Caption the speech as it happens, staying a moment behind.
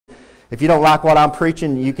If you don't like what I'm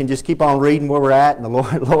preaching, you can just keep on reading where we're at, and the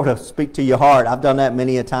Lord will speak to your heart. I've done that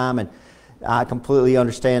many a time, and I completely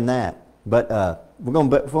understand that. But we're going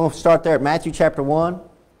to start there at Matthew chapter 1,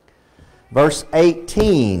 verse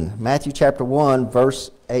 18. Matthew chapter 1,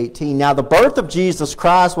 verse 18. Now the birth of Jesus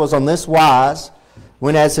Christ was on this wise,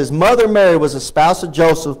 when as his mother Mary was a spouse of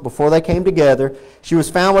Joseph, before they came together, she was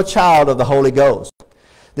found with child of the Holy Ghost.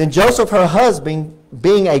 Then Joseph, her husband,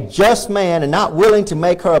 being a just man and not willing to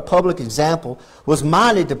make her a public example, was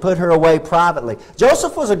minded to put her away privately.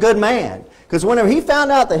 Joseph was a good man, because whenever he found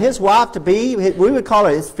out that his wife to be, we would call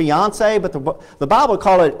it his fiance, but the Bible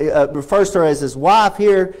refers to her as his wife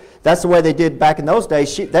here. That's the way they did back in those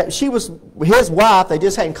days. She was his wife. They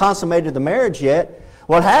just hadn't consummated the marriage yet.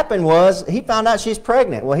 What happened was he found out she's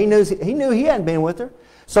pregnant. Well, he knew he hadn't been with her.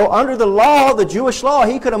 So under the law, the Jewish law,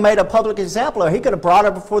 he could have made a public example of her. He could have brought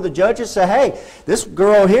her before the judges and said, hey, this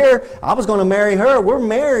girl here, I was going to marry her. We're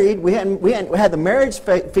married. We hadn't had the marriage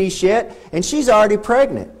feast yet, and she's already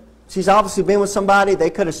pregnant. She's obviously been with somebody. They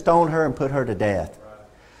could have stoned her and put her to death.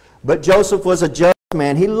 But Joseph was a just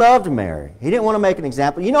man. He loved Mary. He didn't want to make an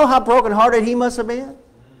example. You know how brokenhearted he must have been?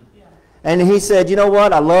 And he said, you know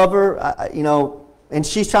what, I love her, and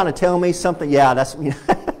she's trying to tell me something. Yeah, that's...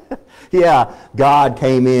 Yeah, God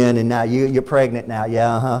came in, and now you're pregnant now.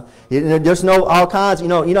 Yeah, There's all kinds. You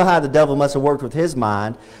know how the devil must have worked with his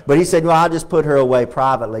mind. But he said, well, I'll just put her away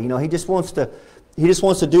privately. He just wants to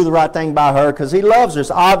do the right thing by her because he loves her.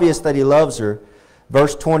 It's obvious that he loves her.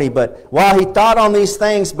 Verse 20. But while he thought on these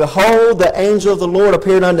things, behold, the angel of the Lord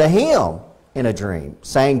appeared unto him in a dream,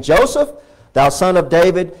 saying, Joseph, thou son of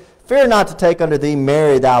David, fear not to take unto thee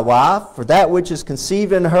Mary thy wife, for that which is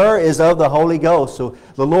conceived in her is of the Holy Ghost. So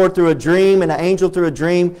the Lord through a dream, and an angel through a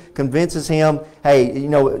dream convinces him, hey,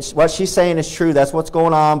 what she's saying is true. That's what's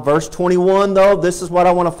going on. Verse 21, though, this is what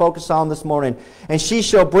I want to focus on this morning. And she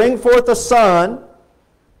shall bring forth a son,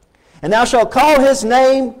 and thou shalt call his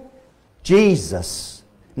name Jesus.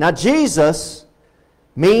 Now Jesus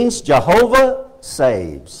means Jehovah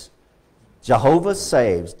saves. Jehovah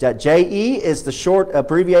saves. J-E is the short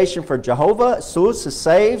abbreviation for Jehovah. Sus is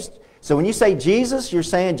saves. So when you say Jesus, you're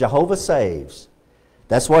saying Jehovah saves.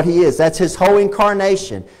 That's what he is. That's his whole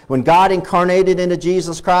incarnation. When God incarnated into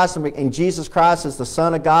Jesus Christ, and Jesus Christ is the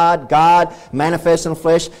Son of God, God manifest in the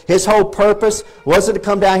flesh, his whole purpose wasn't to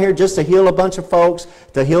come down here just to heal a bunch of folks,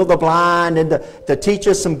 to heal the blind, and to teach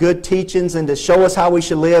us some good teachings, and to show us how we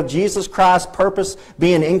should live. Jesus Christ's purpose,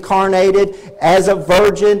 being incarnated as a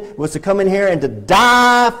virgin, was to come in here and to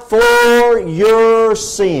die for your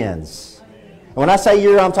sins. When I say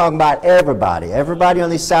you, I'm talking about everybody. Everybody on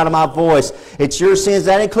the sound of my voice. It's your sins.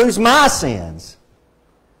 That includes my sins.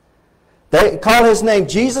 They call his name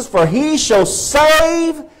Jesus, for he shall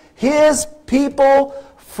save his people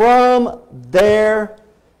from their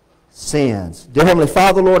sins. Dear Heavenly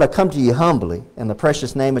Father, Lord, I come to you humbly in the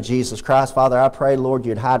precious name of Jesus Christ. Father, I pray, Lord,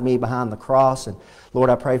 you'd hide me behind the cross. And Lord,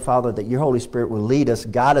 I pray, Father, that your Holy Spirit will lead us,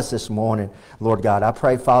 guide us this morning, Lord God. I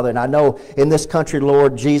pray, Father, and I know in this country,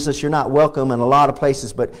 Lord Jesus, you're not welcome in a lot of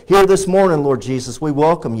places, but here this morning, Lord Jesus, we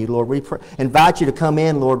welcome you, Lord. We invite you to come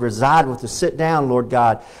in, Lord, reside with us, sit down, Lord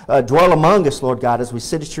God. Dwell among us, Lord God, as we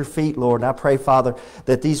sit at your feet, Lord. And I pray, Father,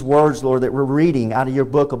 that these words, Lord, that we're reading out of your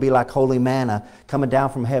book will be like holy manna coming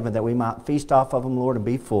down from heaven, that we might feast off of them, Lord, and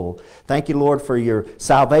be full. Thank you, Lord, for your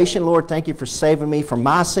salvation, Lord. Thank you for saving me from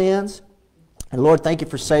my sins. And Lord, thank you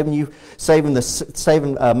for saving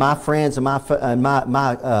my friends and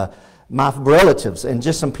my relatives and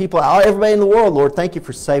just some people, everybody in the world, Lord. Thank you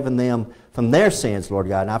for saving them from their sins, Lord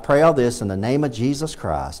God. And I pray all this in the name of Jesus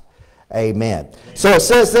Christ. Amen. So it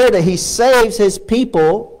says there that he saves his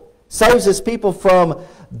people from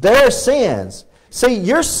their sins. See,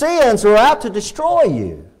 your sins are out to destroy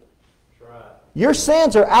you. Your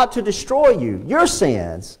sins are out to destroy you. Your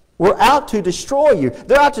sins were out to destroy you.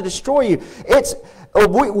 They're out to destroy you.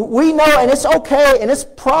 We know, and it's okay, and it's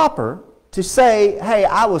proper to say, hey,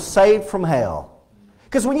 I was saved from hell.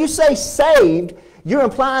 Because when you say saved, you're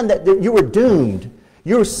implying that you were doomed.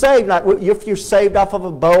 You're saved, like if you're saved off of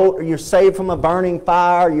a boat, or you're saved from a burning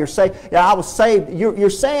fire, or you're saved, yeah, I was saved. You're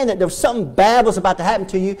saying that there was something bad was about to happen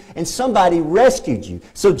to you, and somebody rescued you.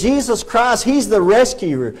 So Jesus Christ, he's the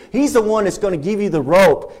rescuer. He's the one that's going to give you the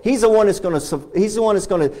rope. He's the one that's going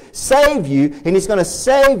to save you, and he's going to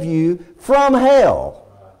save you from hell.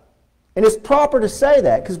 And it's proper to say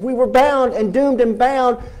that, because we were bound and doomed and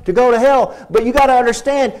bound to go to hell. But you got to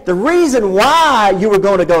understand, the reason why you were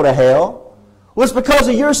going to go to hell was because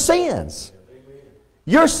of your sins.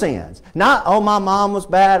 Your sins. Not, oh, my mom was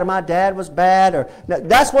bad or my dad was bad. Or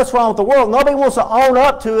that's what's wrong with the world. Nobody wants to own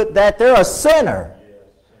up to it that they're a sinner.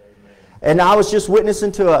 And I was just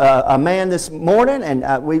witnessing to a man this morning,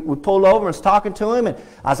 and we pulled over and was talking to him, and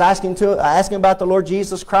I was asking about the Lord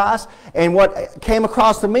Jesus Christ, and what came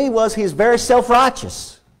across to me was he's very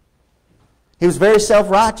self-righteous. He was very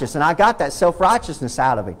self-righteous, and I got that self-righteousness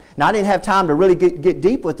out of him. Now, I didn't have time to really get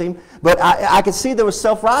deep with him, but I could see there was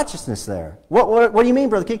self-righteousness there. What do you mean,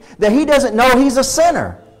 Brother King? That he doesn't know he's a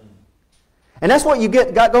sinner. And that's what you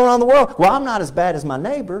got going on in the world. Well, I'm not as bad as my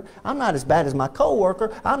neighbor. I'm not as bad as my coworker.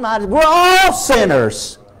 We're all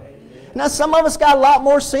sinners. Now, some of us got a lot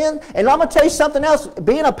more sin. And I'm going to tell you something else.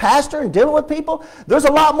 Being a pastor and dealing with people, there's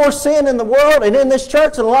a lot more sin in the world and in this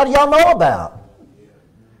church than a lot of y'all know about.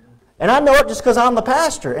 And I know it just because I'm the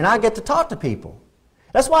pastor and I get to talk to people.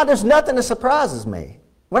 That's why there's nothing that surprises me.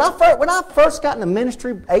 When I first got into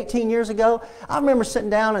ministry 18 years ago, I remember sitting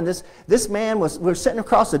down and this man we were sitting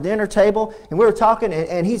across the dinner table and we were talking,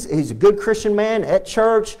 and he's a good Christian man at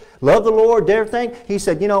church, loved the Lord, did everything. He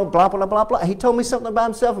said, blah, blah, blah, blah. He told me something about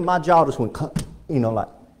himself and my jaw just went, like.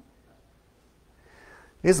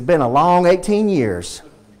 It's been a long 18 years.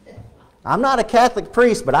 I'm not a Catholic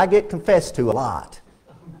priest, but I get confessed to a lot.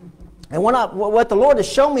 And what the Lord has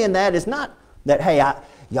shown me in that is not that, hey,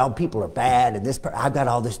 y'all people are bad and I've got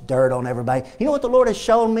all this dirt on everybody. You know what the Lord has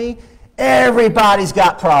shown me? Everybody's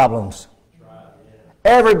got problems.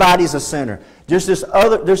 Everybody's a sinner. There's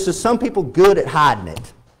just some people good at hiding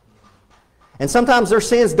it. And sometimes their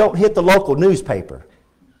sins don't hit the local newspaper.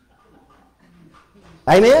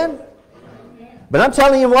 Amen? But I'm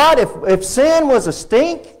telling you what, if sin was a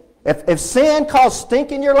stink, if sin caused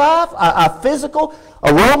stink in your life, a physical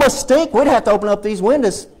aroma stink, we'd have to open up these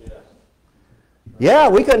windows. Yeah,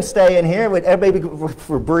 we couldn't stay in here with everybody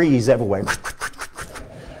for breeze everywhere.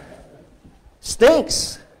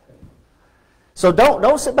 Stinks. So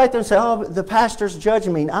don't sit back there and say, oh, the pastor's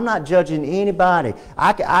judging me. I'm not judging anybody.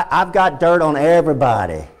 I've got dirt on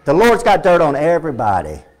everybody. The Lord's got dirt on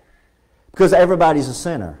everybody. Because everybody's a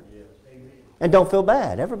sinner. And don't feel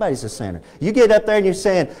bad. Everybody's a sinner. You get up there and you're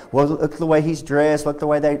saying, well, look at the way he's dressed. Look at the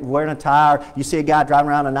way they're wearing a tie. You see a guy driving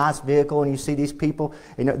around a nice vehicle and you see these people,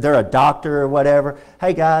 they're a doctor or whatever.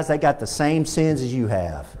 Hey, guys, they got the same sins as you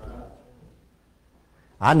have.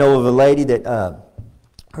 I know of a lady that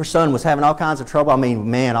her son was having all kinds of trouble. I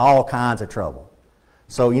mean, man, all kinds of trouble.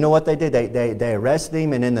 So you know what they did? They arrested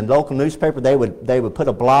him, and in the local newspaper they would put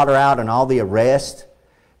a blotter out on all the arrests.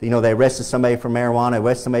 They arrested somebody for marijuana, they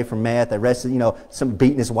arrested somebody for meth, they arrested, some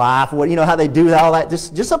beating his wife. You know how they do all that?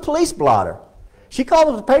 Just a police blotter. She called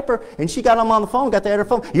up the paper, and she got him on the phone, got the other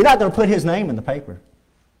phone. You're not going to put his name in the paper.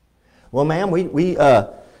 Well, ma'am, we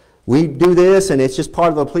do this, and it's just part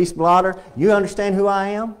of the police blotter. You understand who I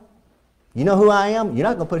am? You know who I am? You're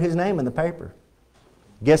not going to put his name in the paper.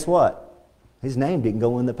 Guess what? His name didn't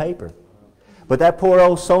go in the paper. But that poor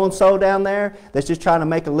old so-and-so down there that's just trying to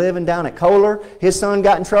make a living down at Kohler, his son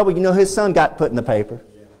got in trouble. You know his son got put in the paper.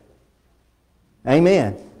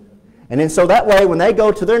 Amen. And then so that way when they go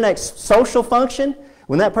to their next social function,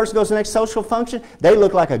 when that person goes to the next social function, they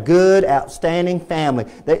look like a good, outstanding family.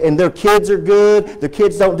 And their kids are good. Their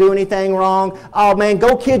kids don't do anything wrong. Oh, man,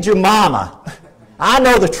 go kid your mama. I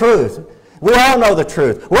know the truth. We all know the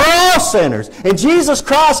truth. We're all sinners. And Jesus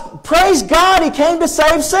Christ, praise God, He came to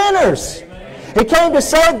save sinners. He came to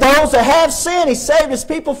save those that have sin. He saved His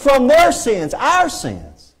people from their sins, our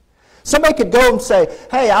sins. Somebody could go and say,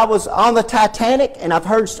 hey, I was on the Titanic, and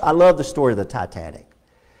I love the story of the Titanic.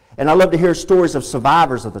 And I love to hear stories of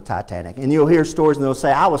survivors of the Titanic. And you'll hear stories and they'll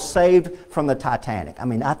say, I was saved from the Titanic. I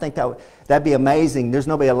mean, I think that'd be amazing. There's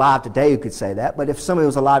nobody alive today who could say that. But if somebody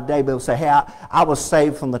was alive today, they'll say, hey, I was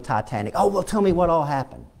saved from the Titanic. Oh, well, tell me what all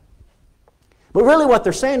happened. But really what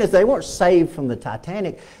they're saying is they weren't saved from the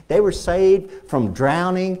Titanic. They were saved from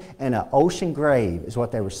drowning in an ocean grave is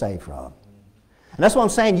what they were saved from. And that's what I'm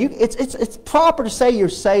saying. It's proper to say you're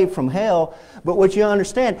saved from hell, but what you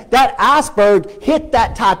understand, that iceberg hit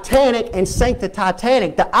that Titanic and sank the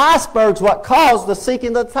Titanic. The iceberg's what caused the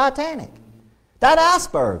sinking of the Titanic. That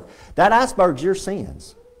iceberg's your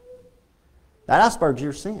sins. That iceberg's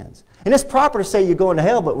your sins. And it's proper to say you're going to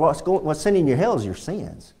hell, but what's sending you to hell is your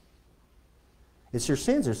sins. It's your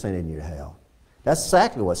sins that are sending you to hell. That's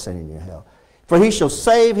exactly what's sending you to hell. For He shall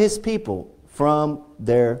save His people from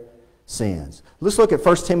their sins. Let's look at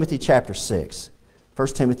 1 Timothy chapter 6. 1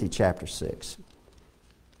 Timothy chapter 6.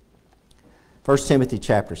 1 Timothy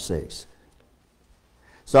chapter 6.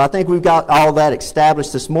 So I think we've got all that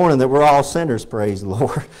established this morning that we're all sinners, praise the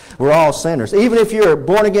Lord. We're all sinners. Even if you're a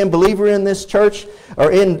born-again believer in this church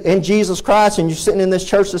or in Jesus Christ and you're sitting in this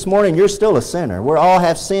church this morning, you're still a sinner. We all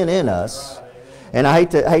have sin in us. And I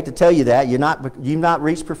hate to tell you that. You've not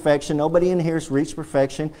reached perfection. Nobody in here has reached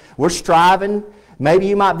perfection. We're striving. Maybe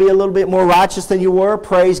you might be a little bit more righteous than you were.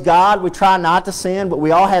 Praise God. We try not to sin, but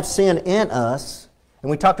we all have sin in us.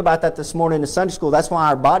 And we talked about that this morning in Sunday school. That's why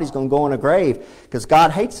our body's going to go in a grave, because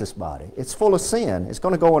God hates this body. It's full of sin. It's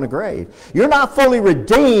going to go in a grave. You're not fully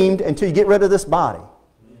redeemed until you get rid of this body.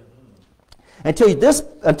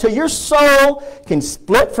 Until your soul can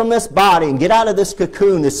split from this body and get out of this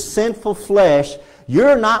cocoon, this sinful flesh,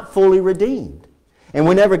 you're not fully redeemed. And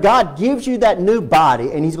whenever God gives you that new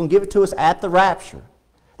body, and He's going to give it to us at the rapture,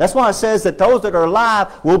 that's why it says that those that are alive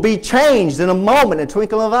will be changed in a moment, in a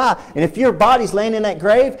twinkle of an eye. And if your body's laying in that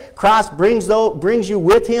grave, Christ brings you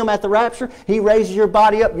with Him at the rapture. He raises your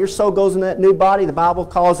body up. Your soul goes in that new body. The Bible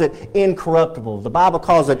calls it incorruptible. The Bible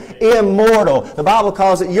calls it immortal. The Bible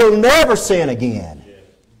calls it you'll never sin again.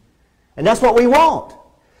 And that's what we want.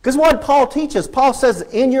 Because what did Paul teach us? Paul says,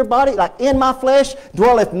 in your body, like in my flesh,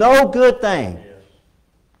 dwelleth no good thing.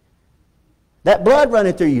 That blood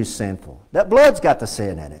running through you is sinful. That blood's got the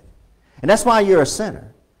sin in it. And that's why you're a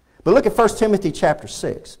sinner. But look at 1 Timothy chapter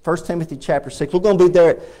 6. 1 Timothy chapter 6. We're going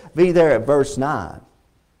to be there at verse 9.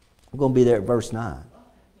 We're going to be there at verse 9.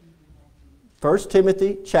 1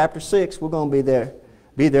 Timothy chapter 6. We're going to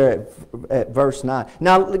be there at verse 9.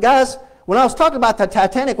 Now, guys, when I was talking about the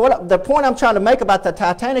Titanic, the point I'm trying to make about the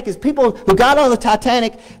Titanic is people who got on the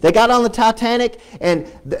Titanic, they got on the Titanic and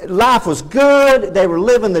life was good. They were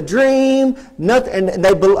living the dream. And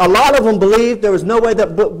a lot of them believed there was no way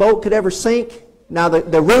that boat could ever sink. Now,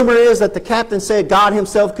 the rumor is that the captain said God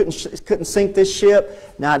Himself couldn't sink this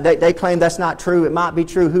ship. Now, they claim that's not true. It might be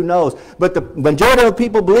true. Who knows? But the majority of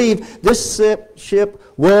people believe this ship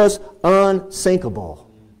was unsinkable.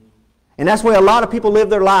 And that's where a lot of people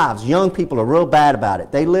live their lives. Young people are real bad about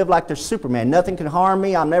it. They live like they're Superman. Nothing can harm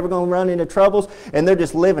me. I'm never going to run into troubles. And they're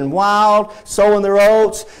just living wild, sowing their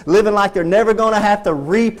oats, living like they're never going to have to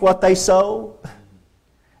reap what they sow.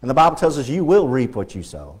 And the Bible tells us you will reap what you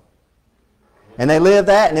sow. And they live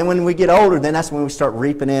that, and then when we get older, then that's when we start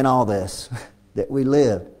reaping in all this that we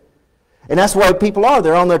lived. And that's the way people are.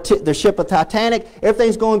 They're on their ship of Titanic.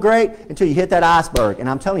 Everything's going great until you hit that iceberg. And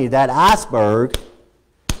I'm telling you, that iceberg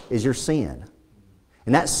is your sin.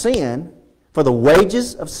 And that sin, for the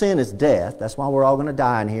wages of sin is death. That's why we're all going to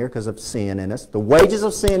die in here, because of sin in us. The wages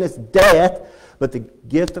of sin is death, but the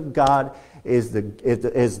gift of God is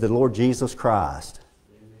the Lord Jesus Christ.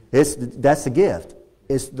 That's the gift.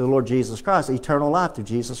 It's the Lord Jesus Christ, eternal life through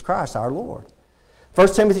Jesus Christ, our Lord.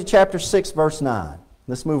 1 Timothy chapter 6, verse 9.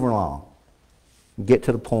 Let's move along. Get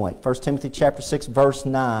to the point. 1 Timothy chapter 6, verse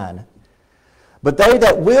 9. But they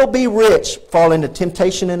that will be rich fall into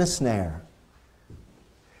temptation and a snare.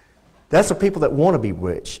 That's the people that want to be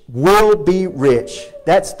rich. Will be rich.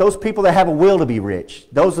 That's those people that have a will to be rich.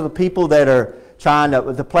 Those are the people that are trying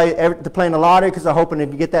to play in the lottery because they're hoping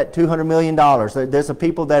if you get that $200 million. There's the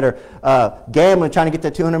people that are gambling, trying to get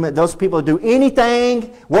that $200 million. Those people that do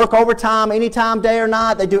anything, work overtime, anytime, day or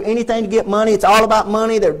night. They do anything to get money. It's all about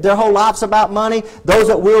money. Their whole life's about money. Those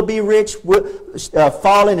that will be rich will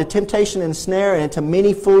fall into temptation and snare and into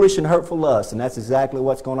many foolish and hurtful lusts. And that's exactly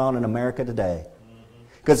what's going on in America today.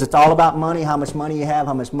 Because it's all about money, how much money you have,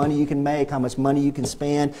 how much money you can make, how much money you can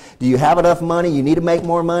spend. Do you have enough money? You need to make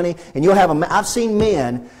more money. And you'll have I've seen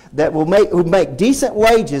men that who make decent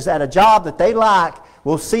wages at a job that they like,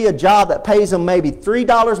 will see a job that pays them maybe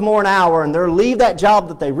 $3 more an hour, and they'll leave that job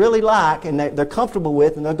that they really like and they're comfortable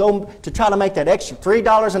with, and they'll go to try to make that extra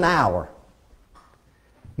 $3 an hour.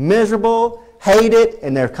 Miserable, hate it,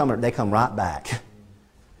 and they come right back.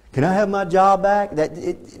 Can I have my job back?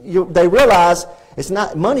 They realize it's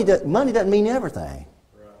not money. Money doesn't mean everything.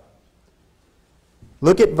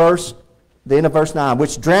 Look at the end of verse 9.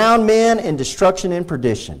 Which drown men in destruction and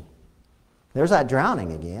perdition. There's that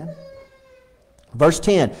drowning again. Verse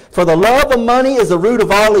 10. For the love of money is the root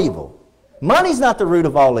of all evil. Money's not the root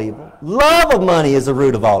of all evil. Love of money is the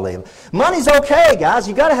root of all evil. Money's okay, guys.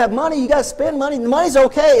 You got to have money. You got to spend money. Money's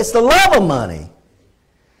okay. It's the love of money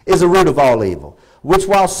is the root of all evil. Which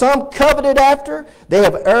while some coveted after, they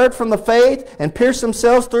have erred from the faith and pierced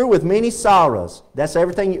themselves through with many sorrows. That's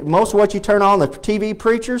everything. Most of what you turn on, the TV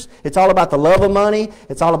preachers, it's all about the love of money.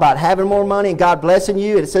 It's all about having more money and God blessing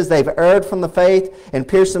you. And it says they've erred from the faith and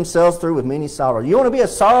pierced themselves through with many sorrows. You want to be a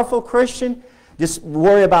sorrowful Christian? Just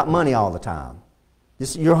worry about money all the time.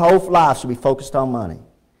 Your whole life should be focused on money.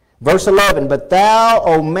 Verse 11, but thou,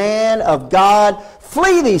 O man of God,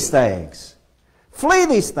 flee these things. Flee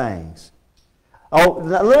these things. Oh,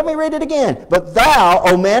 let me read it again. But thou,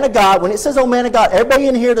 O man of God, when it says, O man of God, everybody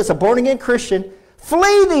in here that's a born-again Christian,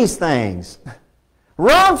 flee these things.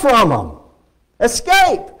 Run from them.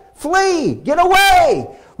 Escape. Flee. Get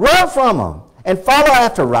away. Run from them. And follow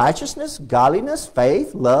after righteousness, godliness,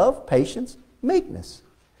 faith, love, patience, Meekness.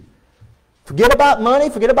 Forget about money,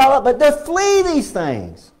 forget about, but they flee these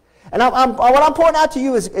things. And what I'm pointing out to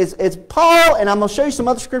you is Paul, and I'm going to show you some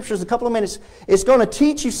other scriptures in a couple of minutes, is going to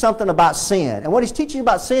teach you something about sin. And what he's teaching you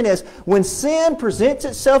about sin is when sin presents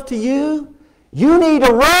itself to you, you need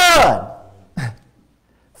to run.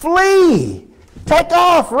 Flee. Take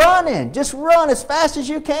off running. Just run as fast as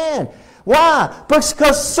you can. Why?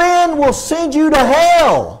 Because sin will send you to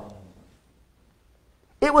hell.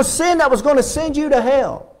 It was sin that was going to send you to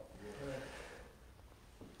hell.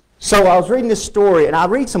 So I was reading this story, and I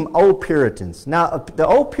read some old Puritans. Now, the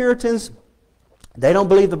old Puritans, they don't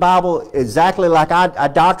believe the Bible exactly like I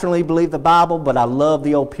doctrinally believe the Bible, but I love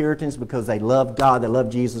the old Puritans because they loved God, they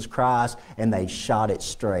loved Jesus Christ, and they shot it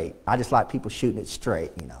straight. I just like people shooting it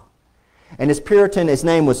straight, you know. And this Puritan, his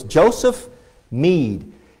name was Joseph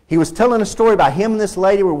Mead. He was telling a story about him and this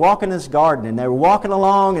lady were walking in this garden, and they were walking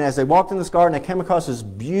along, and as they walked in this garden, they came across this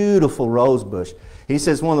beautiful rose bush. He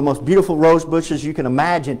says one of the most beautiful rose bushes you can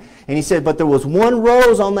imagine. And he said, but there was one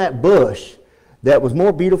rose on that bush that was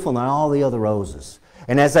more beautiful than all the other roses.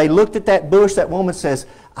 And as they looked at that bush, that woman says,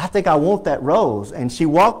 I think I want that rose. And she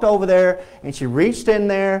walked over there, and she reached in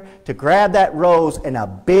there to grab that rose, and a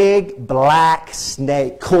big black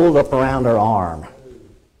snake coiled up around her arm.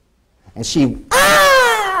 And she,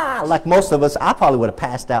 like most of us, I probably would have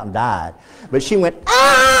passed out and died. But she went,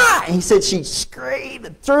 and he said she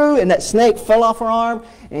screamed through, and that snake fell off her arm,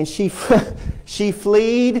 and she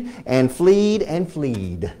fleed and fleed and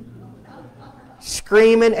fleed.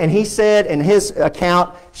 Screaming, and he said in his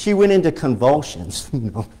account, she went into convulsions.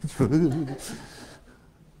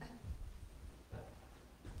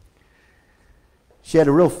 She had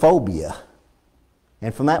a real phobia.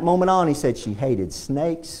 And from that moment on, he said she hated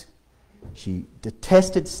snakes. She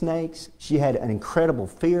detested snakes. She had an incredible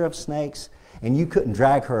fear of snakes. And you couldn't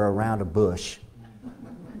drag her around a bush.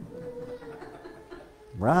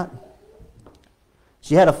 Right?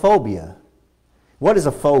 She had a phobia. What is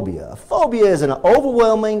a phobia? A phobia is an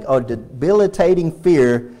overwhelming or debilitating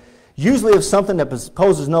fear, usually of something that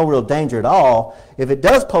poses no real danger at all. If it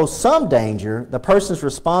does pose some danger, the person's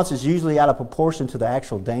response is usually out of proportion to the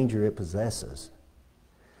actual danger it possesses.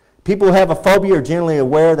 People who have a phobia are generally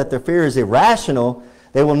aware that their fear is irrational.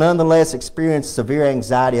 They will nonetheless experience severe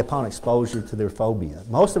anxiety upon exposure to their phobia.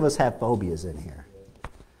 Most of us have phobias in here,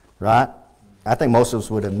 right? I think most of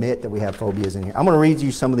us would admit that we have phobias in here. I'm going to read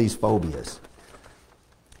you some of these phobias.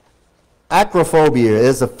 Acrophobia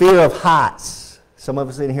is a fear of heights. Some of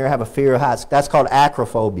us in here have a fear of heights. That's called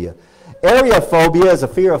acrophobia. Aerophobia is a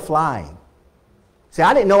fear of flying. See,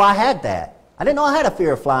 I didn't know I had that. I didn't know I had a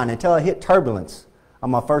fear of flying until I hit turbulence on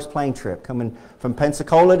my first plane trip coming from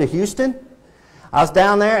Pensacola to Houston. I was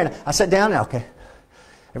down there, and I sat down, and okay,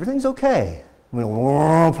 everything's okay.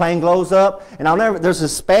 Plane blows up, and I'll never, there's a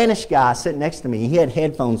Spanish guy sitting next to me. He had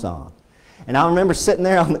headphones on. And I remember sitting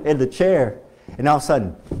there in the chair, and all of a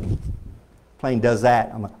sudden, plane does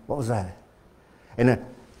that. I'm like, what was that? And then,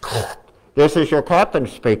 this is your captain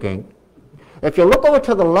speaking. If you look over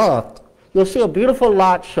to the left, you'll see a beautiful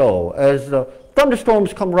light show. As the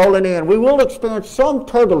thunderstorms come rolling in, we will experience some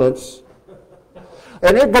turbulence.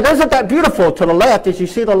 But isn't that beautiful to the left as you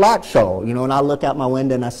see the light show? You know, and I look out my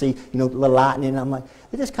window and I see, you know, the lightning, and I'm like,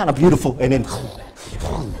 it's just kind of beautiful. And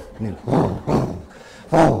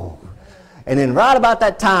then right about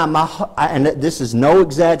that time, and this is no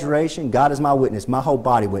exaggeration, God is my witness, my whole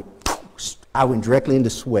body went, I went directly into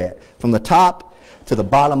sweat. From the top to the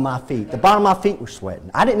bottom of my feet. The bottom of my feet were sweating.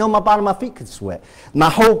 I didn't know my bottom of my feet could sweat. My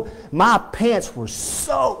pants were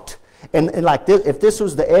soaked. And like this, if this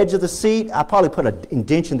was the edge of the seat, I probably put an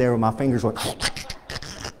indentation there where my fingers went.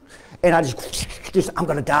 And I just I'm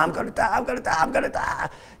going to die, I'm going to die, I'm going to die, I'm going to die.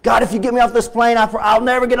 God, if you get me off this plane, I'll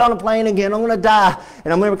never get on a plane again. I'm going to die.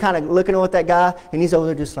 And I remember kind of looking at that guy, and he's over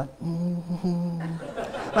there just like,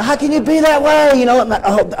 well, how can you be that way? You know,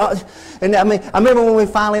 and I mean, I remember when we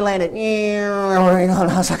finally landed, you know, and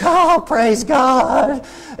I was like, oh, praise God.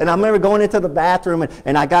 And I remember going into the bathroom,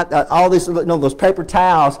 and I got all these, you know, those paper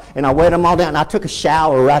towels, and I wet them all down, and I took a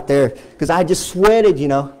shower right there because I just sweated, you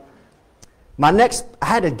know. I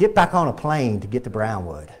had to get back on a plane to get to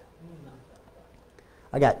Brownwood.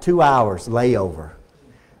 I got 2 hours layover.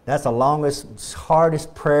 That's the longest,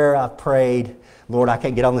 hardest prayer I've prayed. Lord, I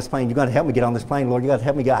can't get on this plane. You've got to help me get on this plane. Lord, you've got to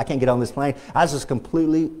help me I can't get on this plane. I was just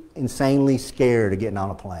completely, insanely scared of getting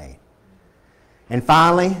on a plane. And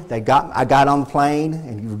finally, I got on the plane,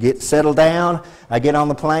 and you get settled down. I get on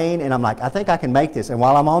the plane, and I'm like, I think I can make this. And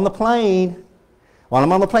while I'm on the plane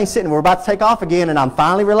sitting, we're about to take off again, and I'm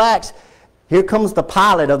finally relaxed. Here comes the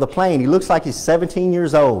pilot of the plane. He looks like he's 17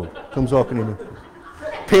 years old. Comes walking in.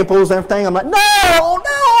 Pimples and everything. I'm like, no.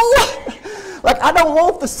 Like, I don't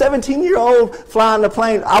want the 17-year-old flying the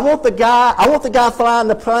plane. I want the guy flying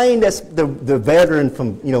the plane that's the veteran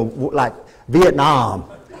from, like Vietnam.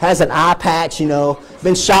 Has an eye patch,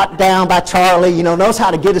 been shot down by Charlie, knows how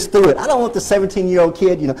to get us through it. I don't want the 17-year-old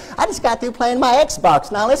kid, I just got through playing my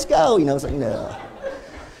Xbox. Now let's go, It's like, no.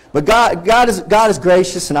 But God is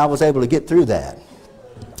gracious, and I was able to get through that.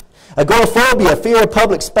 Agoraphobia, fear of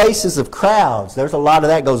public spaces of crowds. There's a lot of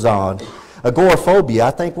that goes on. Agoraphobia, I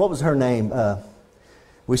think, what was her name?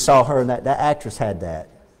 We saw her, and that actress had that.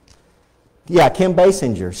 Yeah, Kim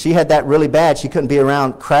Basinger. She had that really bad. She couldn't be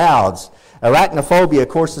around crowds. Arachnophobia, of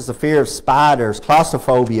course, is the fear of spiders.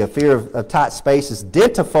 Claustrophobia, fear of tight spaces.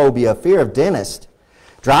 Dentophobia, fear of dentists.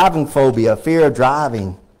 Driving phobia, fear of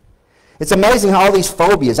driving. It's amazing how all these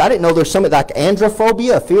phobias, I didn't know there's something like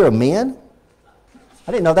androphobia, a fear of men.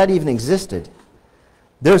 I didn't know that even existed.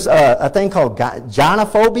 There's a thing called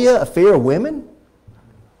gynophobia, a fear of women.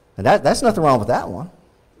 And that's nothing wrong with that one.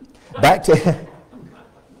 Back to...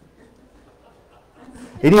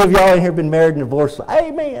 Any of y'all in here been married and divorced?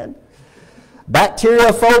 Amen.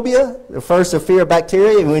 Bacteriophobia refers to fear of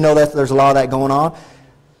bacteria, and we know that there's a lot of that going on.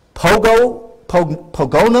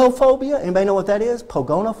 Pogonophobia, anybody know what that is?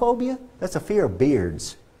 Pogonophobia? That's a fear of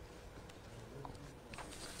beards.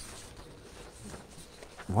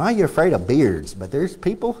 Why are you afraid of beards? But there's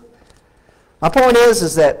people. My point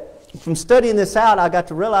is that from studying this out, I got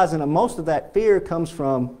to realizing that most of that fear comes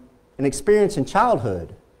from an experience in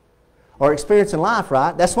childhood or experience in life,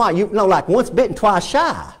 right? That's why, like once bitten, twice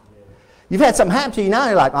shy. You've had something happen to you now,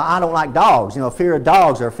 you're like, oh, I don't like dogs, fear of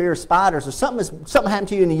dogs or fear of spiders or something happened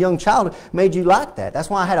to you in a young childhood made you like that. That's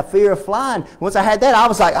why I had a fear of flying. Once I had that, I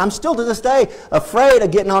was like, I'm still to this day afraid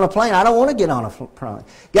of getting on a plane. I don't want to get on a plane.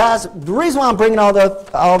 Guys, the reason why I'm bringing all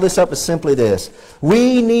this up is simply this.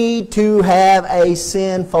 We need to have a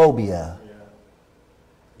sin phobia.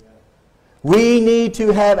 We need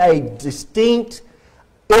to have a distinct,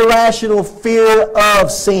 irrational fear of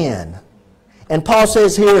sin. And Paul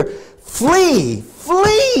says here, flee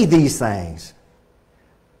these things.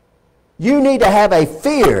 You need to have a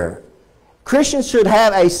fear. Christians should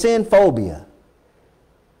have a sin phobia.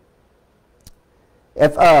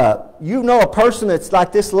 If you know a person that's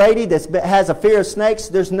like this lady that has a fear of snakes,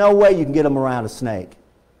 there's no way you can get them around a snake.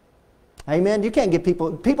 Amen? You can't get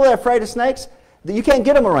people that are afraid of snakes, you can't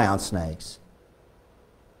get them around snakes.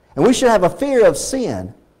 And we should have a fear of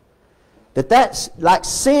sin. That's like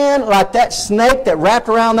sin, like that snake that wrapped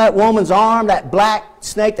around that woman's arm, that black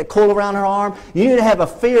snake that coiled around her arm. You need to have a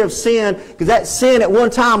fear of sin, because that sin at one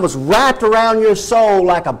time was wrapped around your soul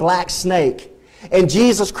like a black snake. And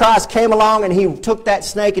Jesus Christ came along and He took that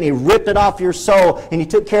snake and He ripped it off your soul, and He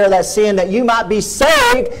took care of that sin that you might be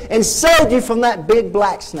saved and saved you from that big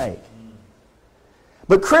black snake.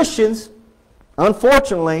 But Christians,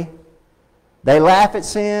 unfortunately, they laugh at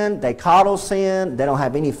sin, they coddle sin, they don't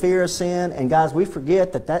have any fear of sin. And guys, we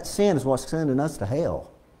forget that sin is what's sending us to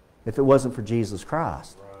hell if it wasn't for Jesus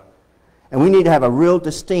Christ. Right. And we need to have a real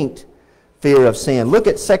distinct fear of sin. Look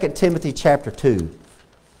at 2 Timothy chapter 2.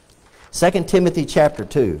 2 Timothy chapter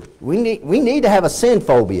 2. We need to have a sin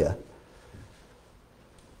phobia.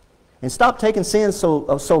 And stop taking sin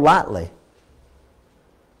so lightly.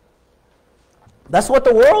 That's what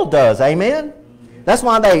the world does, amen? That's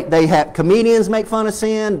why they have comedians make fun of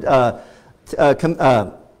sin, TV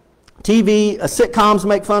sitcoms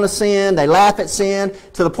make fun of sin, they laugh at sin,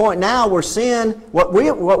 to the point now where sin, what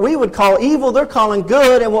we would call evil, they're calling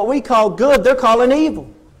good, and what we call good, they're calling evil.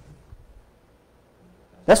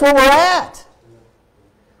 That's where we're at.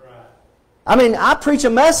 I mean, I preach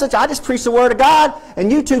a message, I just preach the Word of God,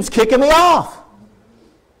 and YouTube's kicking me off.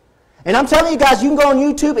 And I'm telling you guys, you can go on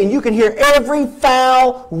YouTube and you can hear every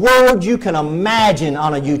foul word you can imagine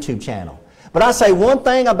on a YouTube channel. But I say one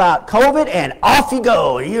thing about COVID and off you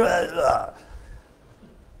go.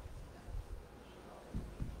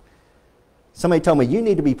 Somebody told me, you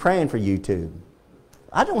need to be praying for YouTube.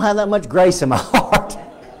 I don't have that much grace in my heart.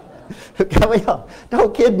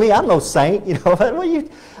 Don't kid me, I'm no saint.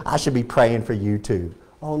 I should be praying for YouTube.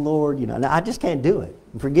 Oh Lord, I just can't do it.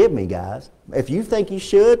 Forgive me, guys. If you think you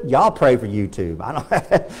should, y'all pray for YouTube. I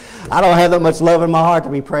don't have that much love in my heart to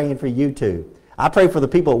be praying for YouTube. I pray for the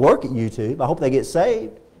people that work at YouTube. I hope they get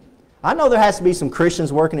saved. I know there has to be some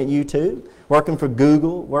Christians working at YouTube, working for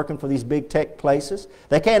Google, working for these big tech places.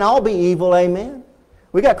 They can't all be evil, amen?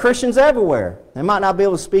 We got Christians everywhere. They might not be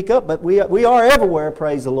able to speak up, but we are everywhere,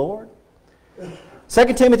 praise the Lord.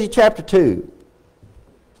 2 Timothy chapter 2.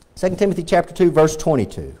 2 Timothy chapter 2, verse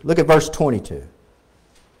 22. Look at verse 22.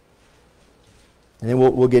 And then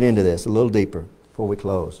we'll get into this a little deeper before we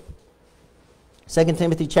close. 2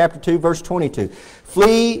 Timothy chapter 2, verse 22.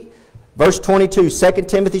 Flee Verse 22, 2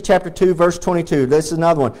 Timothy chapter 2, verse 22. This is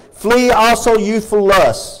another one. Flee also youthful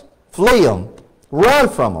lusts. Flee them. Run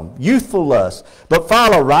from them. Youthful lusts. But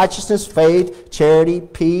follow righteousness, faith, charity,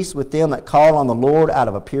 peace with them that call on the Lord out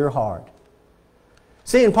of a pure heart.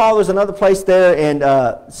 See, in Paul, there's another place there in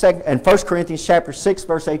 1 Corinthians chapter 6,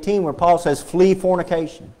 verse 18, where Paul says, flee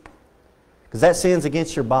fornication. Because that sin's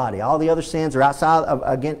against your body. All the other sins are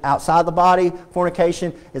outside the body.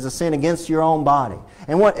 Fornication is a sin against your own body.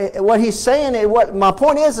 And what he's saying, what my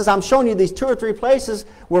point is I'm showing you these 2 or 3 places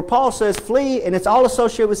where Paul says flee, and it's all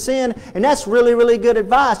associated with sin, and that's really, really good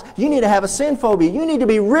advice. You need to have a sin phobia. You need to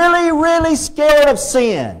be really, really scared of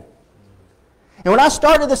sin. And when I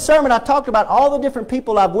started this sermon, I talked about all the different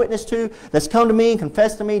people I've witnessed to that's come to me and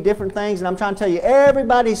confessed to me different things. And I'm trying to tell you,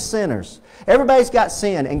 everybody's sinners. Everybody's got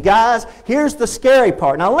sin. And guys, here's the scary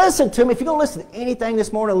part. Now listen to me. If you're going to listen to anything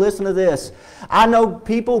this morning, listen to this. I know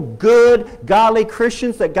people, good, godly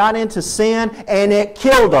Christians that got into sin and it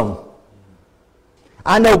killed them.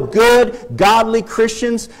 I know good, godly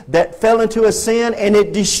Christians that fell into a sin and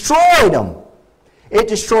it destroyed them. It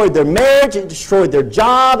destroyed their marriage, it destroyed their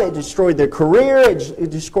job, it destroyed their career, it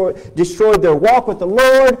destroyed their walk with the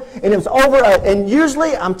Lord, and it was over. And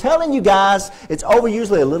usually, I'm telling you guys, it's over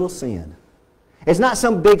usually a little sin. It's not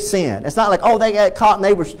some big sin. It's not like, oh, they got caught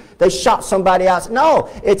and they shot somebody else. No,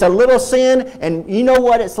 it's a little sin, and you know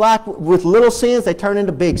what it's like with little sins? They turn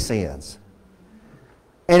into big sins.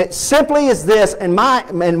 And it simply is this, and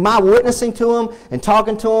my witnessing to them and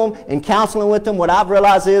talking to them and counseling with them, what I've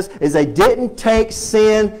realized is they didn't take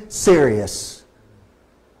sin serious.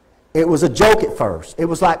 It was a joke at first. It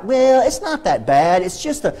was like, well, it's not that bad. It's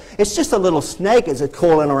just a little snake that's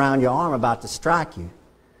coiling around your arm about to strike you.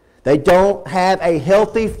 They don't have a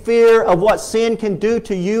healthy fear of what sin can do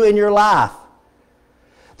to you in your life.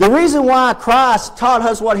 The reason why Christ taught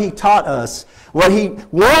us what He taught us, what He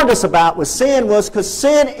warned us about with sin, was because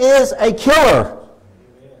sin is a killer.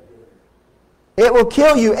 It will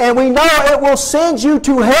kill you, and we know it will send you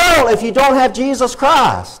to hell if you don't have Jesus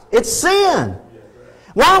Christ. It's sin.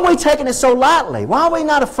 Why are we taking it so lightly? Why are we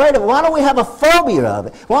not afraid of it? Why don't we have a phobia of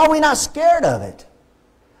it? Why are we not scared of it?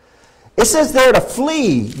 It says there to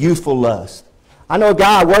flee youthful lust. I know a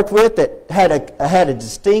guy I worked with that had a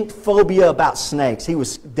distinct phobia about snakes. He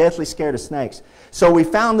was deathly scared of snakes. So we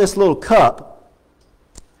found this little cup,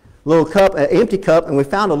 an empty cup, and we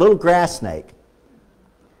found a little grass snake.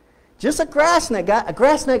 Just a grass snake. A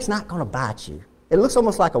grass snake's not going to bite you. It looks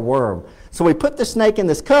almost like a worm. So we put the snake in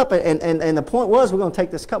this cup, and the point was we're going to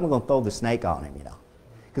take this cup and we're going to throw the snake on him,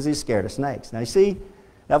 because he's scared of snakes. Now you see,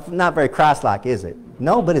 that's not very Christ-like, is it?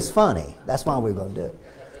 No, but it's funny. That's why we're going to do it.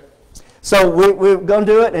 So we're going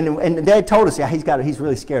to do it, and Dad told us, yeah, he's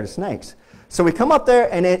really scared of snakes. So we come up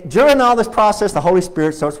there, and during all this process, the Holy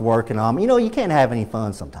Spirit starts working on him. You can't have any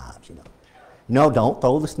fun sometimes, No, don't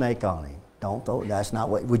throw the snake on him. Don't throw. That's not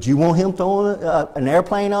what. Would you want him throwing an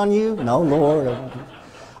airplane on you? No, Lord.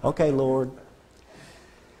 Okay, Lord.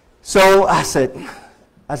 So I said,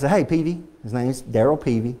 hey, Peavy. His name's Daryl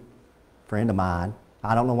Peavy, friend of mine.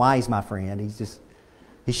 I don't know why he's my friend.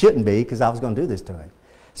 He shouldn't be, because I was going to do this to him.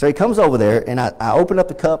 So he comes over there, and I open up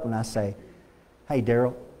the cup, and I say, hey,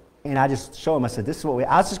 Daryl. And I just show him, I said, I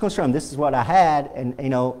was just going to show him this is what I had,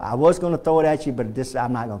 and, I was going to throw it at you, but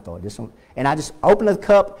I'm not going to throw it. And I just opened the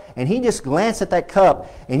cup, and he just glanced at that cup,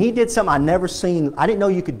 and he did something I'd never seen. I didn't know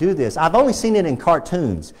you could do this. I've only seen it in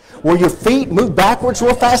cartoons, where your feet move backwards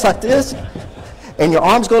real fast like this, and your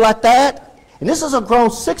arms go like that. And this is a grown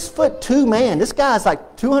 6'2" man. This guy's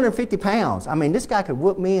like 250 pounds. I mean, this guy could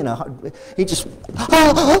whoop me he just,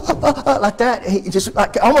 like that. He just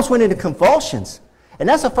almost went into convulsions. And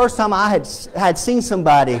that's the first time I had seen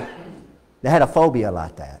somebody that had a phobia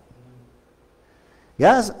like that.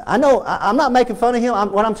 Guys, I know, I'm not making fun of him.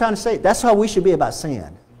 What I'm trying to say, that's how we should be about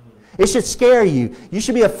sin. It should scare you. You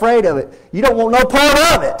should be afraid of it. You don't want no part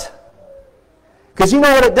of it. Because you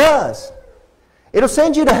know what it does. It'll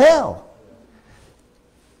send you to hell.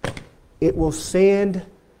 It will send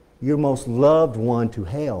your most loved one to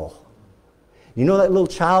hell. You know that little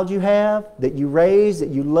child you have, that you raise, that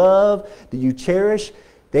you love, that you cherish?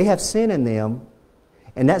 They have sin in them,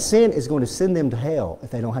 and that sin is going to send them to hell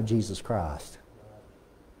if they don't have Jesus Christ.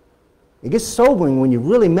 It gets sobering when you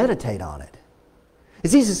really meditate on it.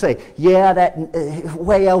 It's easy to say, yeah, that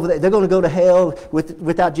way over there, they're going to go to hell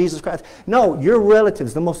without Jesus Christ. No, your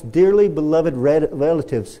relatives, the most dearly beloved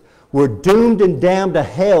relatives, were doomed and damned to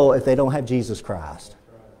hell if they don't have Jesus Christ.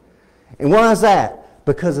 And why is that?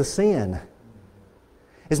 Because of sin.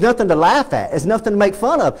 It's nothing to laugh at. It's nothing to make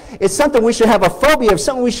fun of. It's something we should have a phobia of,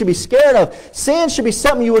 something we should be scared of. Sin should be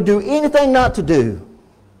something you would do anything not to do.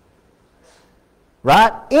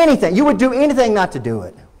 Right? Anything. You would do anything not to do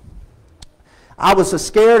it. I was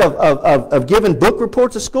scared of giving book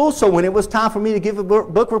reports at school, so when it was time for me to give a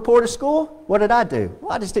book report at school, what did I do?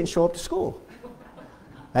 Well, I just didn't show up to school.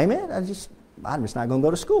 Amen? I'm just not going to go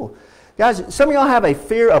to school. Guys, some of y'all have a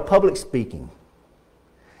fear of public speaking.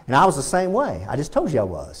 And I was the same way. I just told you I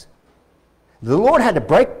was. The Lord had to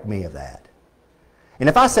break me of that. And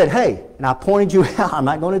if I said, hey, and I pointed you out, I'm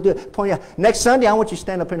not going to do it. Point you out. Next Sunday, I want you to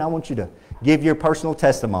stand up here and I want you to give your personal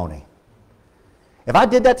testimony. If I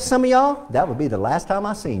did that to some of y'all, that would be the last time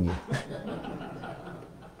I seen you.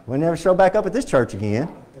 We'll never show back up at this church again.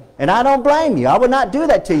 And I don't blame you. I would not do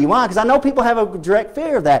that to you. Why? Because I know people have a direct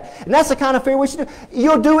fear of that. And that's the kind of fear we should do.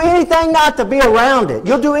 You'll do anything not to be around it.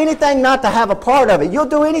 You'll do anything not to have a part of it. You'll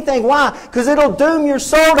do anything. Why? Because it'll doom your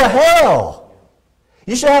soul to hell.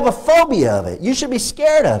 You should have a phobia of it. You should be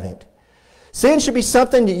scared of it. Sin should be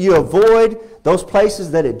something that you avoid those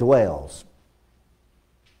places that it dwells.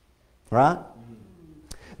 Right?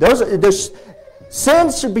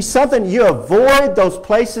 Sin should be something you avoid those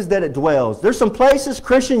places that it dwells. There's some places,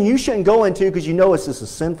 Christian, you shouldn't go into because you know it's just a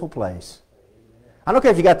sinful place. I don't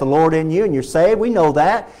care if you got the Lord in you and you're saved. We know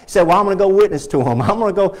that. You say, well, I'm going to go witness to him. I'm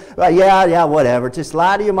going to go, well, yeah, whatever. Just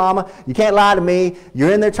lie to your mama. You can't lie to me.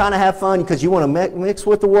 You're in there trying to have fun because you want to mix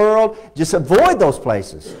with the world. Just avoid those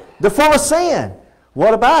places. They're full of sin.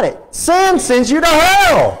 What about it? Sin sends you to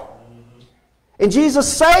hell. And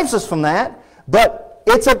Jesus saves us from that. But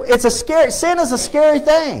sin is a scary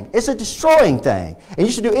thing. It's a destroying thing. And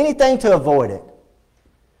you should do anything to avoid it.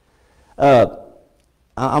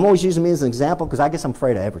 I'm always using me as an example because I guess I'm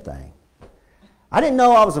afraid of everything. I didn't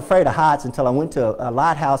know I was afraid of heights until I went to a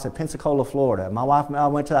lighthouse at Pensacola, Florida. My wife and I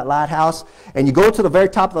went to that lighthouse, and you go to the very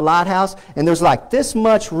top of the lighthouse, and there's like this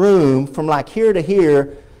much room from like here to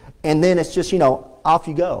here, and then it's just, off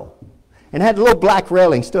you go. And it had a little black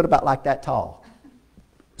railing, stood about like that tall.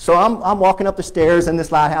 So I'm walking up the stairs in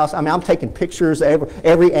this lighthouse. I'm taking pictures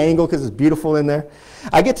every angle because it's beautiful in there.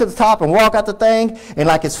 I get to the top and walk out the thing, and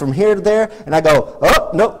like it's from here to there, and I go, oh,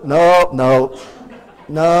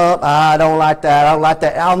 no, I don't like that. I don't like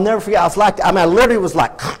that. I'll never forget. I literally was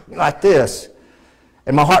like this.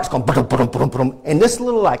 And my heart's going, and this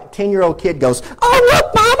little like 10-year-old kid goes, oh,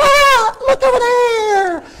 look, Mama, look over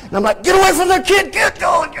there. And I'm like, get away from that kid, get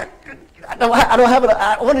going.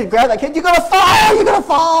 I wanted to grab that kid. You're going to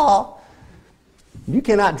fall. You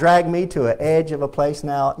cannot drag me to an edge of a place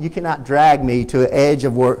now. You cannot drag me to an edge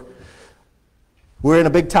of where we're in a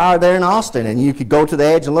big tower there in Austin, and you could go to the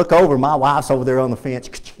edge and look over. My wife's over there on the fence,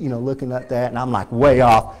 looking at that, and I'm like way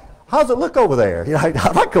off. How's it look over there? I'm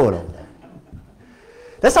not going over there.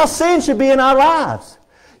 That's how sin should be in our lives.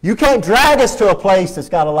 You can't drag us to a place that's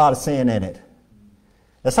got a lot of sin in it.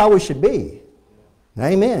 That's how we should be.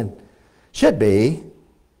 Amen. Should be,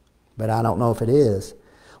 but I don't know if it is.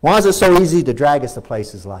 Why is it so easy to drag us to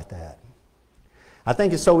places like that? I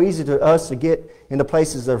think it's so easy to us to get into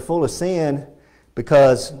places that are full of sin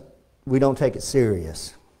because we don't take it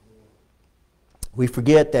serious. We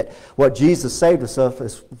forget that what Jesus saved us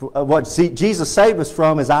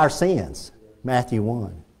from is our sins. Matthew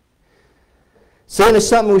 1. Sin is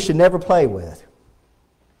something we should never play with.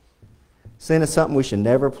 Sin is something we should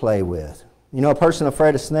never play with. A person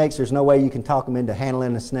afraid of snakes, there's no way you can talk them into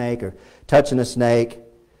handling a snake or touching a snake.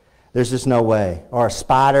 There's just no way. Or a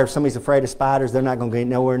spider. If somebody's afraid of spiders, they're not going to get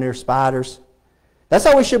nowhere near spiders. That's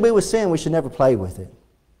how we should be with sin. We should never play with it.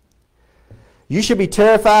 You should be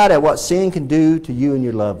terrified at what sin can do to you and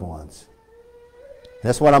your loved ones.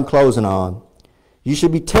 That's what I'm closing on. You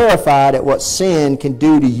should be terrified at what sin can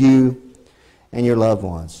do to you and your loved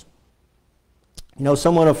ones.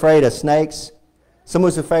 Someone afraid of snakes,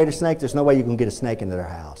 someone's afraid of snakes, there's no way you can get a snake into their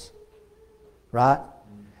house. Right?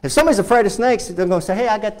 If somebody's afraid of snakes, they're going to say, hey,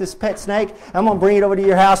 I got this pet snake. I'm going to bring it over to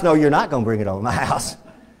your house. No, you're not going to bring it over to my house.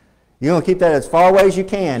 You're going to keep that as far away as you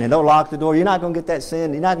can and don't lock the door. You're not going to get that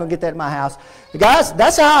sin. You're not going to get that in my house. Guys,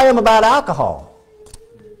 that's how I am about alcohol.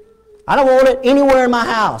 I don't want it anywhere in my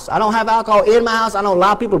house. I don't have alcohol in my house. I don't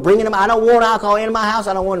allow people to bring it in. I don't want alcohol in my house.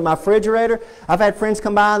 I don't want it in my refrigerator. I've had friends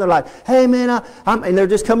come by and they're like, hey, man, and they're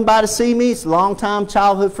just coming by to see me. It's long-time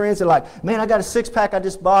childhood friends. They're like, man, I got a six-pack I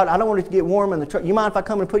just bought. I don't want it to get warm in the truck. You mind if I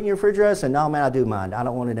come and put it in your refrigerator? I said, no, man, I do mind. I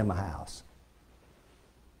don't want it in my house.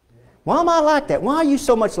 Why am I like that? Why are you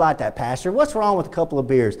so much like that, Pastor? What's wrong with a couple of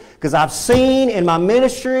beers? Because I've seen in my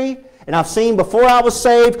ministry and I've seen before I was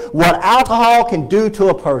saved what alcohol can do to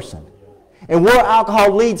a person. And where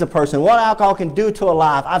alcohol leads a person, what alcohol can do to a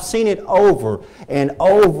life. I've seen it over and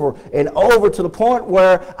over and over to the point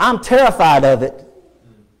where I'm terrified of it.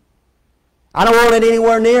 I don't want it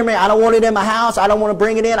anywhere near me. I don't want it in my house. I don't want to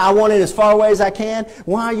bring it in. I want it as far away as I can.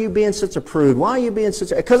 Why are you being such a prude? Why are you being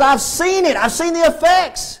such a... Because I've seen it. I've seen the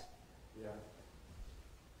effects. Yeah.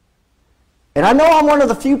 And I know I'm one of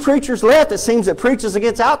the few preachers left that seems that preaches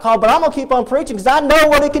against alcohol, but I'm going to keep on preaching because I know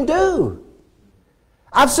what it can do.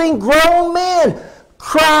 I've seen grown men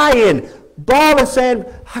crying, bawling, saying,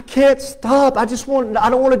 I can't stop. I don't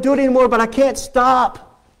want to do it anymore, but I can't stop.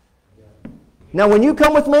 Now, when you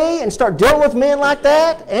come with me and start dealing with men like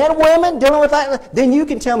that, and women dealing with that, then you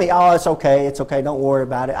can tell me, oh, it's okay, don't worry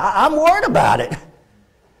about it. I'm worried about it.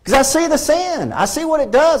 Because I see the sin. I see what it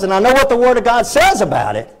does, and I know what the Word of God says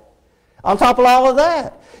about it. On top of all of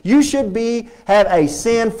that, you should have a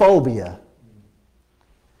sin phobia.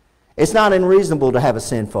 It's not unreasonable to have a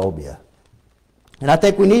sin phobia. And I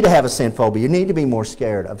think we need to have a sin phobia. You need to be more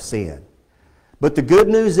scared of sin. But the good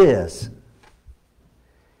news is,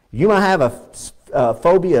 you might have a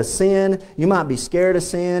phobia of sin. You might be scared of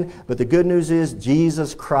sin. But the good news is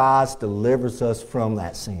Jesus Christ delivers us from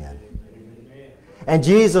that sin. And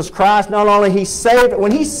Jesus Christ, not only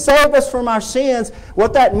when He saved us from our sins,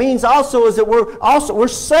 what that means also is that we're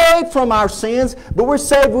saved from our sins, but we're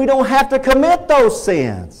saved we don't have to commit those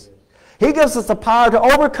sins. He gives us the power to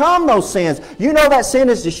overcome those sins. You know that sin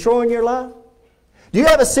is destroying your life? Do you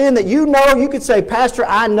have a sin that you know, you could say, Pastor,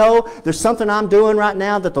 I know there's something I'm doing right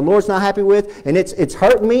now that the Lord's not happy with, and it's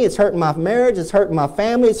hurting me, it's hurting my marriage, it's hurting my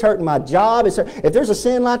family, it's hurting my job. If there's a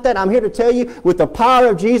sin like that, I'm here to tell you, with the power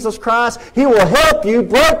of Jesus Christ, He will help you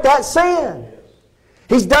break that sin.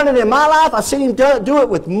 He's done it in my life. I've seen Him do it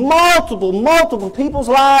with multiple people's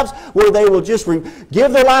lives where they will just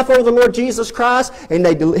give their life over to the Lord Jesus Christ, and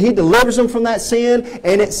He delivers them from that sin,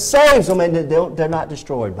 and it saves them, and they're not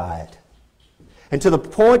destroyed by it. And to the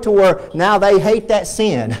point to where now they hate that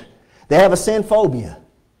sin. They have a sin phobia.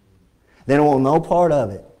 They don't want no part of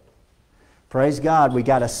it. Praise God. We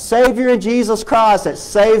got a Savior in Jesus Christ that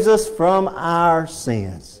saves us from our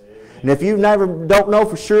sins. And if you don't know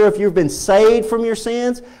for sure if you've been saved from your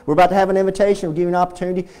sins, we're about to have an invitation. We'll give you an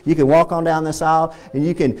opportunity. You can walk on down this aisle, and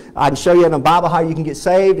I can show you in the Bible how you can get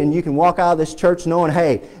saved, and you can walk out of this church knowing,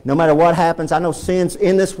 hey, no matter what happens, I know sins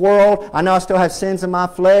in this world. I know I still have sins in my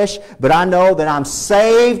flesh, but I know that I'm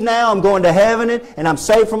saved now. I'm going to heaven, and I'm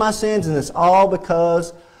saved from my sins, and it's all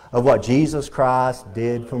because of what Jesus Christ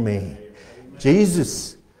did for me.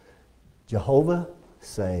 Jesus, Jehovah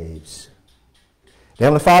saves.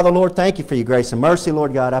 Heavenly Father, Lord, thank You for Your grace and mercy,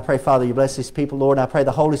 Lord God. I pray, Father, You bless these people, Lord. I pray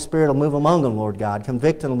the Holy Spirit will move among them, Lord God.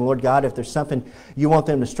 Convict them, Lord God. If there's something You want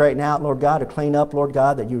them to straighten out, Lord God, to clean up, Lord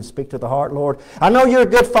God, that You would speak to the heart, Lord. I know You're a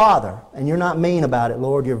good Father, and You're not mean about it,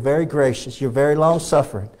 Lord. You're very gracious. You're very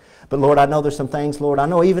long-suffering. But, Lord, I know there's some things, Lord, I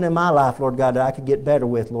know even in my life, Lord God, that I could get better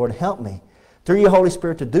with. Lord, help me through Your Holy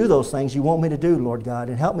Spirit to do those things You want me to do, Lord God.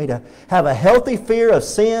 And help me to have a healthy fear of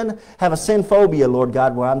sin, have a sin phobia, Lord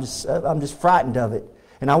God, where I'm just frightened of it.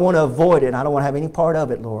 And I want to avoid it, and I don't want to have any part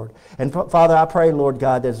of it, Lord. And Father, I pray, Lord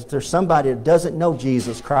God, that if there's somebody that doesn't know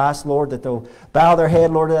Jesus Christ, Lord, that they'll bow their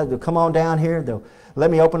head, Lord, they'll come on down here, they'll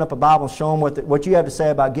let me open up a Bible and show them what You have to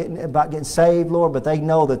say about getting saved, Lord. But they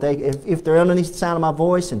know that if they're underneath the sound of my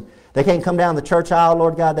voice and they can't come down the church aisle,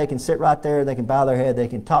 Lord God, they can sit right there, they can bow their head, they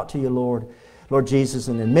can talk to You, Lord Jesus,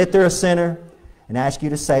 and admit they're a sinner and ask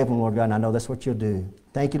You to save them, Lord God, and I know that's what You'll do.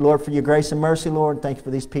 Thank You, Lord, for Your grace and mercy, Lord. Thank You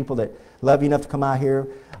for these people that love You enough to come out here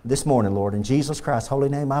this morning, Lord. In Jesus Christ's holy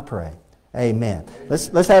name I pray. Amen.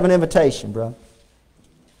 Let's have an invitation, bro.